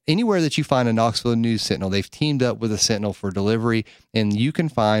that? Anywhere that you find a Knoxville News Sentinel, they've teamed up with a Sentinel for delivery, and you can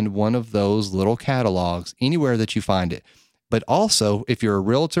find one of those little catalogs anywhere that you find it. But also, if you're a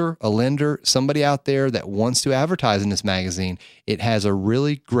realtor, a lender, somebody out there that wants to advertise in this magazine, it has a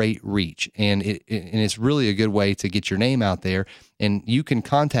really great reach, and it's really a good way to get your name out there. And you can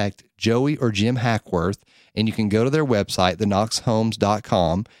contact Joey or Jim Hackworth, and you can go to their website,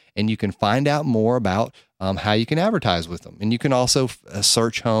 theknoxhomes.com, and you can find out more about how you can advertise with them. And you can also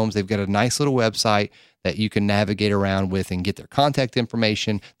search homes. They've got a nice little website that you can navigate around with and get their contact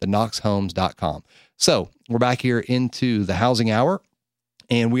information, theknoxhomes.com. So we're back here into the Housing Hour,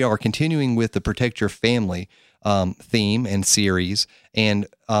 and we are continuing with the Protect Your Family theme and series. And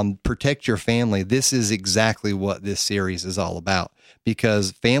Protect Your Family, this is exactly what this series is all about,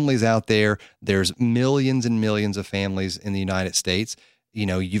 because families out there, there's millions and millions of families in the United States. You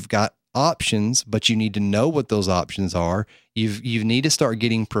know, you've got options, but you need to know what those options are. You need to start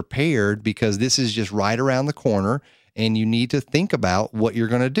getting prepared, because this is just right around the corner, and you need to think about what you're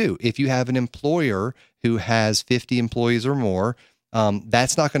going to do. If you have an employer who has 50 employees or more,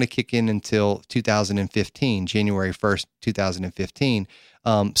 that's not going to kick in until 2015, January 1st, 2015.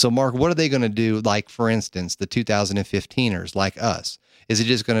 So Mark, what are they going to do? Like, for instance, the 2015ers like us, is it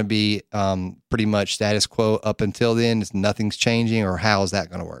just going to be pretty much status quo up until then? Nothing's changing, or how is that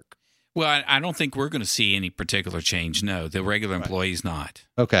going to work? Well, I don't think we're going to see any particular change. No, the regular employees not.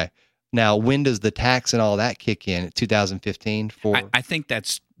 Okay. Now, when does the tax and all that kick in? 2015? I think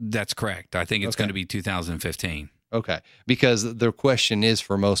that's correct. I think it's going to be 2015. Okay. Because the question is,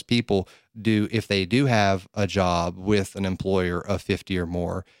 for most people, if they do have a job with an employer of 50 or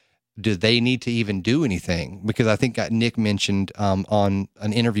more, do they need to even do anything? Because I think Nick mentioned on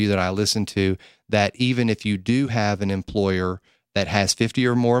an interview that I listened to that even if you do have an employer that has 50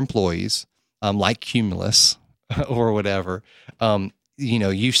 or more employees, like Cumulus or whatever,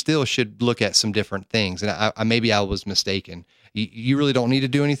 you still should look at some different things. And maybe I was mistaken. You really don't need to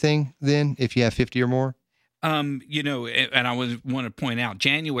do anything then if you have 50 or more? And I want to point out,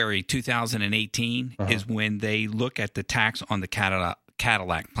 January 2018 is when they look at the tax on the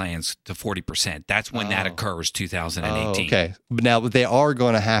Cadillac plans to 40%. That's when that occurs, 2018. Okay. But now they are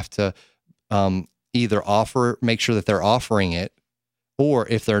going to have to either make sure that they're offering it, or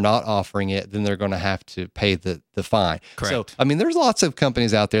if they're not offering it, then they're going to have to pay the fine. Correct. So, I mean, there's lots of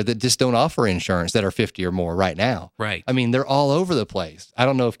companies out there that just don't offer insurance that are 50 or more right now. Right. I mean, they're all over the place. I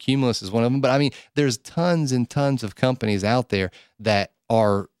don't know if Cumulus is one of them, but I mean, there's tons and tons of companies out there that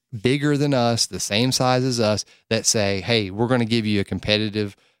are bigger than us, the same size as us, that say, hey, we're going to give you a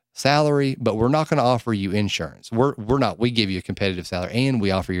competitive salary, but we're not going to offer you insurance. We give you a competitive salary and we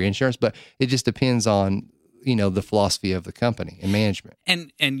offer you insurance, but it just depends on the philosophy of the company and management.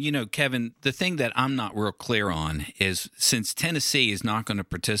 And Kevin, the thing that I'm not real clear on is, since Tennessee is not going to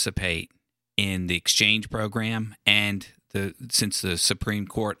participate in the exchange program, and since the Supreme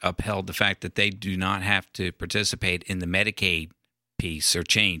Court upheld the fact that they do not have to participate in the Medicaid piece or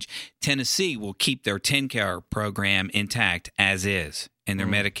change, Tennessee will keep their TennCare program intact as is in their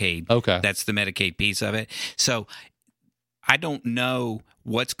Medicaid. Okay. That's the Medicaid piece of it. So I don't know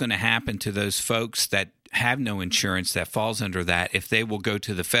what's going to happen to those folks that have no insurance that falls under that, if they will go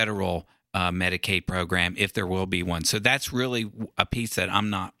to the federal Medicaid program, if there will be one. So that's really a piece that I'm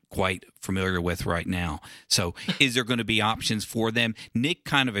not quite familiar with right now. So is there going to be options for them? Nick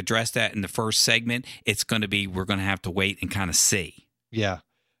kind of addressed that in the first segment. We're going to have to wait and kind of see. Yeah.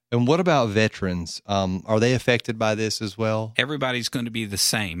 And what about veterans? Are they affected by this as well? Everybody's going to be the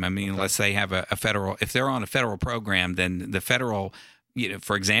same. I mean, unless they have a federal, if they're on a federal program, then the federal,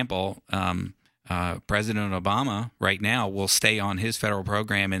 for example, President Obama right now will stay on his federal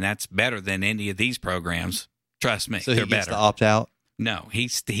program, and that's better than any of these programs. Trust me, so they're he gets better. to opt out? No, he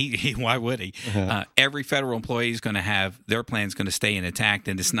why would he? Every federal employee is going to have their plan's going to stay intact,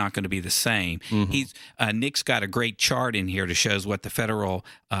 and it's not going to be the same. Nick's got a great chart in here that shows what the federal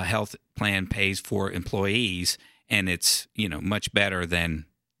health plan pays for employees, and it's much better than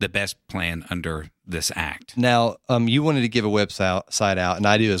the best plan under this act. Now, you wanted to give a website out, and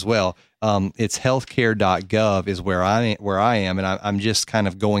I do as well. It's healthcare.gov is where I am, and I'm just kind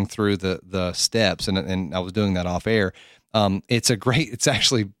of going through the steps, and I was doing that off air. It's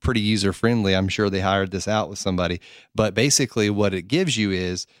actually pretty user friendly. I'm sure they hired this out with somebody, but basically what it gives you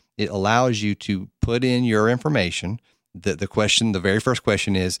is it allows you to put in your information. The very first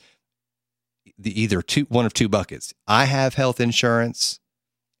question is one of two buckets. I have health insurance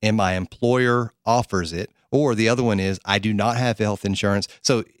and my employer offers it, or the other one is I do not have health insurance.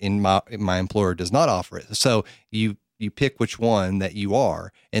 So my employer does not offer it. So you pick which one that you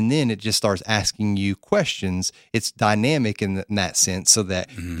are, and then it just starts asking you questions. It's dynamic in that sense, so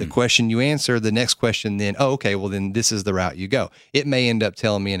that the question you answer, the next question, then, then this is the route you go. It may end up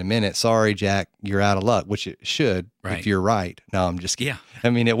telling me in a minute, sorry, Jack, you're out of luck, which it should if you're right. No, I'm just kidding. Yeah.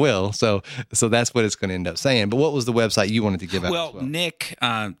 I mean, it will. So that's what it's going to end up saying. But what was the website you wanted to give out? Well, Nick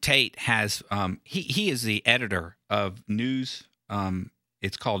Tate has, he is the editor of News.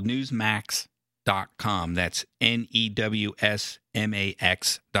 It's called Newsmax.com. That's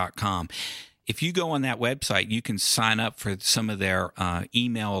NEWSMAX.com. If you go on that website, you can sign up for some of their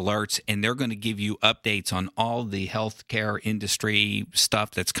email alerts, and they're going to give you updates on all the healthcare industry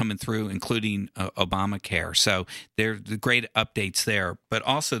stuff that's coming through, including Obamacare. So there's great updates there. But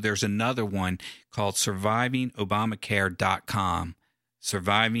also there's another one called SurvivingObamacare.com.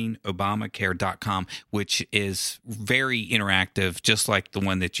 SurvivingObamacare.com, which is very interactive, just like the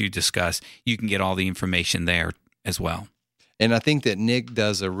one that you discussed. You can get all the information there as well. And I think that Nick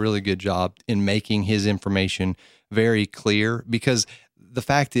does a really good job in making his information very clear, because the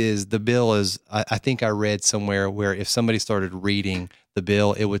fact is the bill is, I think I read somewhere where if somebody started reading the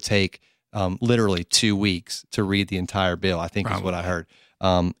bill, it would take literally 2 weeks to read the entire bill, I think is what I heard.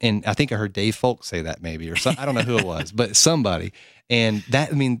 And I think I heard Dave Folk say that maybe, or some, I don't know who it was, but somebody. And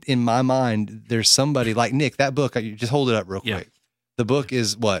that, I mean, in my mind, there's somebody like Nick, that book, you just hold it up real quick. The book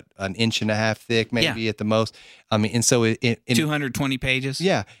is what, an inch and a half thick, maybe at the most. I mean, and so it 220 pages.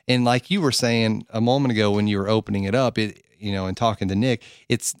 Yeah. And like you were saying a moment ago when you were opening it up, and talking to Nick,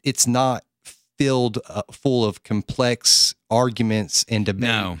 it's not filled full of complex arguments and debate.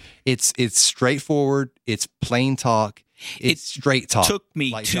 No. It's straightforward. It's plain talk. It's straight talk. It took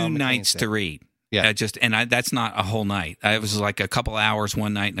me like 2 nights to read. Yeah, that's not a whole night. It was like a couple hours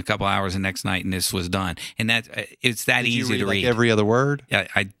one night and a couple hours the next night, and this was done. And it's that easy to read. Like every other word? Yeah,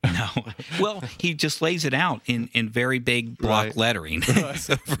 I know. Well, he just lays it out in very big block lettering,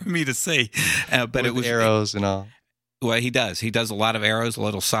 so for me to see. But with it was arrows and all. Well, he does. He does a lot of arrows,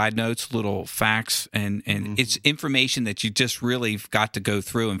 little side notes, little facts, and it's information that you just really got to go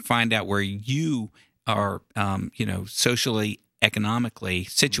through and find out where you are, socially, economically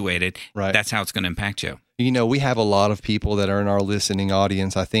situated. Right. That's how it's going to impact you. We have a lot of people that are in our listening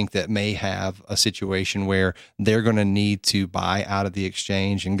audience, I think, that may have a situation where they're going to need to buy out of the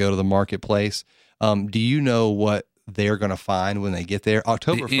exchange and go to the marketplace. Do you know what they're going to find when they get there?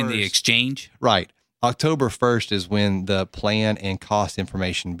 October 1st. In the exchange? Right. October 1st is when the plan and cost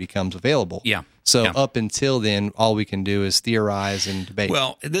information becomes available. Yeah. So up until then, all we can do is theorize and debate.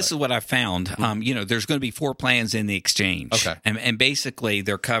 Well, this is what I found. There's going to be 4 plans in the exchange. Okay. And basically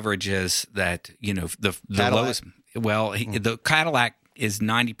their coverage is that, the lowest. Well, the Cadillac is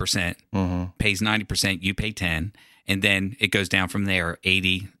 90%, pays 90%, you pay 10, and then it goes down from there,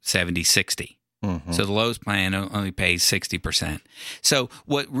 80, 70, 60. So the lowest plan only pays 60%. So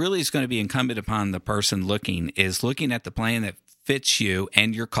what really is going to be incumbent upon the person looking is looking at the plan that fits you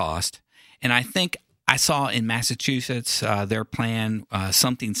and your cost. And I think I saw in Massachusetts their plan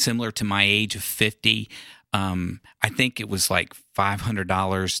something similar to my age of 50. I think it was like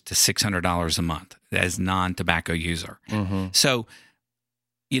 $500 to $600 a month as non-tobacco user. So,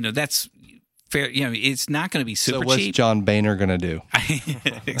 that's fair. It's not going to be super cheap. So what's John Boehner going to do?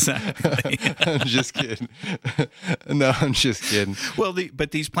 Exactly. I'm just kidding. No, I'm just kidding. Well,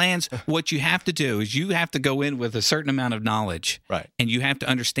 but these plans, what you have to do is you have to go in with a certain amount of knowledge. Right. And you have to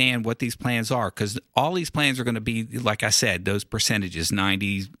understand what these plans are, because all these plans are going to be, like I said, those percentages,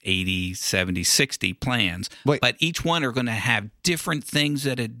 90, 80, 70, 60 plans. But each one are going to have different things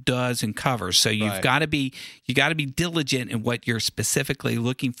that it does and covers. So you've got to be diligent in what you're specifically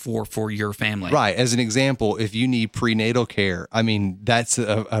looking for your family family. Right. As an example, if you need prenatal care, I mean, that's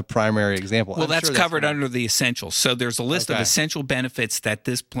a primary example. Well, that's covered under the essentials. So there's a list of essential benefits that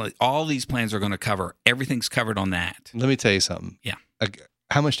all these plans are going to cover. Everything's covered on that. Let me tell you something. Yeah.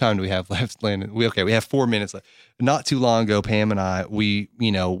 How much time do we have left, Landon? We have 4 minutes left. Not too long ago, Pam and I, we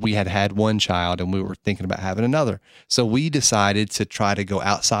had one child and we were thinking about having another. So we decided to try to go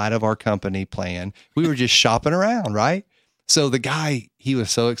outside of our company plan. We were just shopping around, right? So the guy, he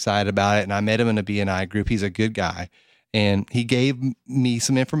was so excited about it, and I met him in a BNI group. He's a good guy, and he gave me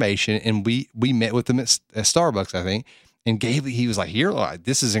some information, and we met with him at Starbucks, I think. And he was like, here,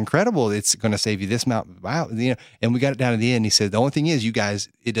 this is incredible. It's going to save you this amount. Wow. And we got it down to the end. He said, the only thing is, you guys,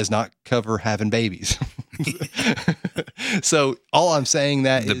 it does not cover having babies. So all I'm saying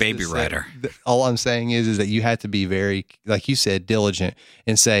the baby rider. All I'm saying is that you have to be very, like you said, diligent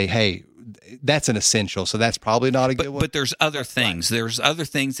and say, hey, that's an essential. So that's probably not a good one. But there's other things. There's other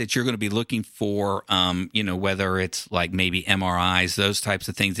things that you're going to be looking for, whether it's like maybe MRIs, those types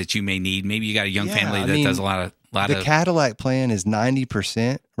of things that you may need. Maybe you got a young family that does a lot of. The Cadillac plan is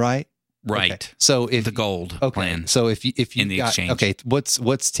 90%, right? Right. Okay. So if the gold plan. So if you in the exchange. Okay, what's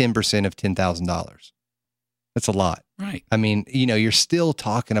 10% of $10,000? That's a lot. Right. I mean, you're still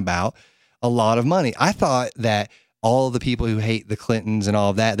talking about a lot of money. I thought that all the people who hate the Clintons and all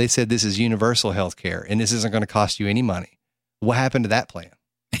of that, they said this is universal health care and this isn't going to cost you any money. What happened to that plan?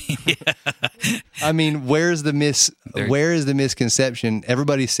 I mean, where is the misconception?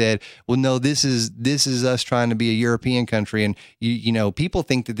 Everybody said, well, no, this is us trying to be a European country. And people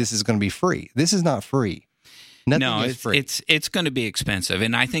think that this is going to be free. This is not free. Nothing is free. It's going to be expensive.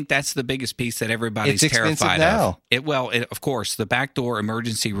 And I think that's the biggest piece that everybody's it's terrified now. of. Of course, the backdoor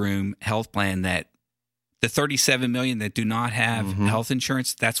emergency room health plan that the 37 million that do not have health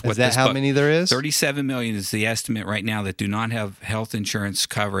insurance, that's what is that how many there is? 37 million is the estimate right now that do not have health insurance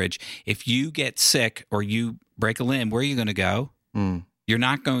coverage. If you get sick or you break a limb, where are you going to go? You're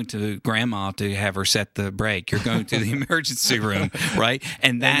not going to grandma to have her set the brake. You're going to the emergency room, right?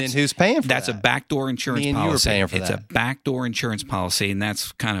 And then who's paying for that? That's a backdoor insurance policy. You were paying for that. It's a backdoor insurance policy, and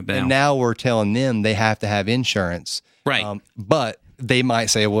that's kind of And now we're telling them they have to have insurance. Right. But they might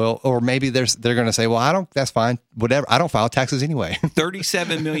say, well, or maybe they're going to say, well, that's fine. Whatever. I don't file taxes anyway.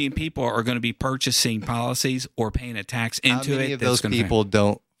 37 million people are going to be purchasing policies or paying a tax into it. How many of those people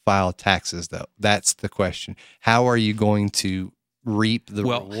don't file taxes, though? That's the question. How are you going to reap the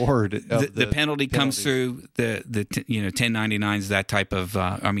reward of the penalty comes through the 1099s, that type of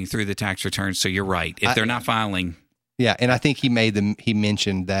through the tax returns. So you're right. If they're not filing. Yeah, and I think he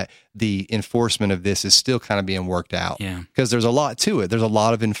mentioned that the enforcement of this is still kind of being worked out. Yeah, because there's a lot to it. There's a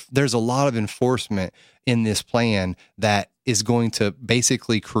lot of enforcement in this plan that is going to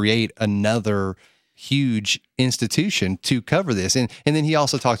basically create another huge institution to cover this. And then he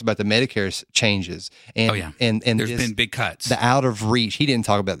also talked about the Medicare changes. And, and there's been big cuts. The out of reach. He didn't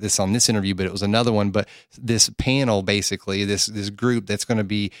talk about this on this interview, but it was another one. But this panel, basically, this group that's going to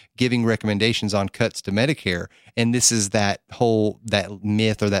be giving recommendations on cuts to Medicare. And this is that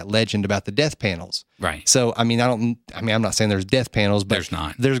myth or that legend about the death panels. Right. So, I'm not saying there's death panels, but there's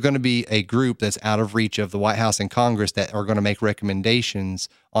not. There's going to be a group that's out of reach of the White House and Congress that are going to make recommendations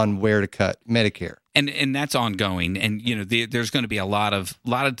on where to cut Medicare. And that's ongoing. And, there's going to be a lot of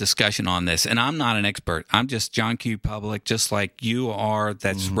discussion on this. And I'm not an expert. I'm just John Q. Public, just like you are,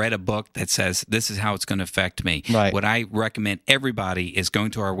 that's read a book that says this is how it's going to affect me. Right. What I recommend everybody is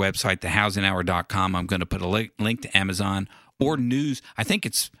going to our website, thehousinghour.com. I'm going to put a link to Amazon or news. I think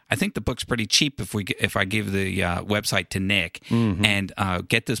the book's pretty cheap if I give the website to Nick and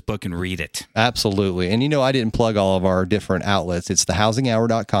get this book and read it. Absolutely. And I didn't plug all of our different outlets. It's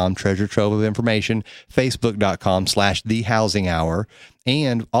thehousinghour.com, treasure trove of information, facebook.com/thehousinghour,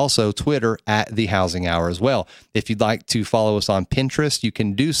 and also Twitter @thehousinghour as well. If you'd like to follow us on Pinterest, you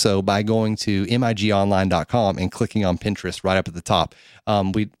can do so by going to migonline.com and clicking on Pinterest right up at the top.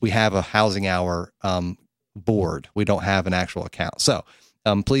 We have a Housing Hour board. We don't have an actual account. So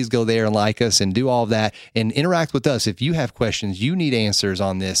please go there and like us and do all of that and interact with us. If you have questions, you need answers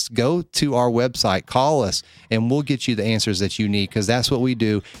on this, go to our website, call us, and we'll get you the answers that you need, because that's what we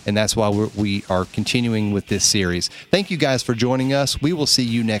do, and that's why we are continuing with this series. Thank you guys for joining us. We will see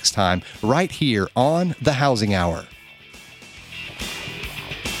you next time right here on The Housing Hour.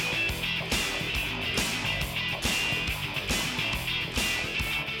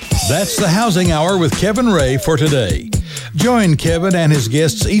 That's the Housing Hour with Kevin Ray for today. Join Kevin and his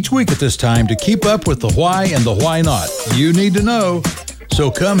guests each week at this time to keep up with the why and the why not. You need to know, so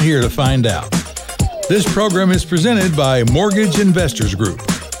come here to find out. This program is presented by Mortgage Investors Group.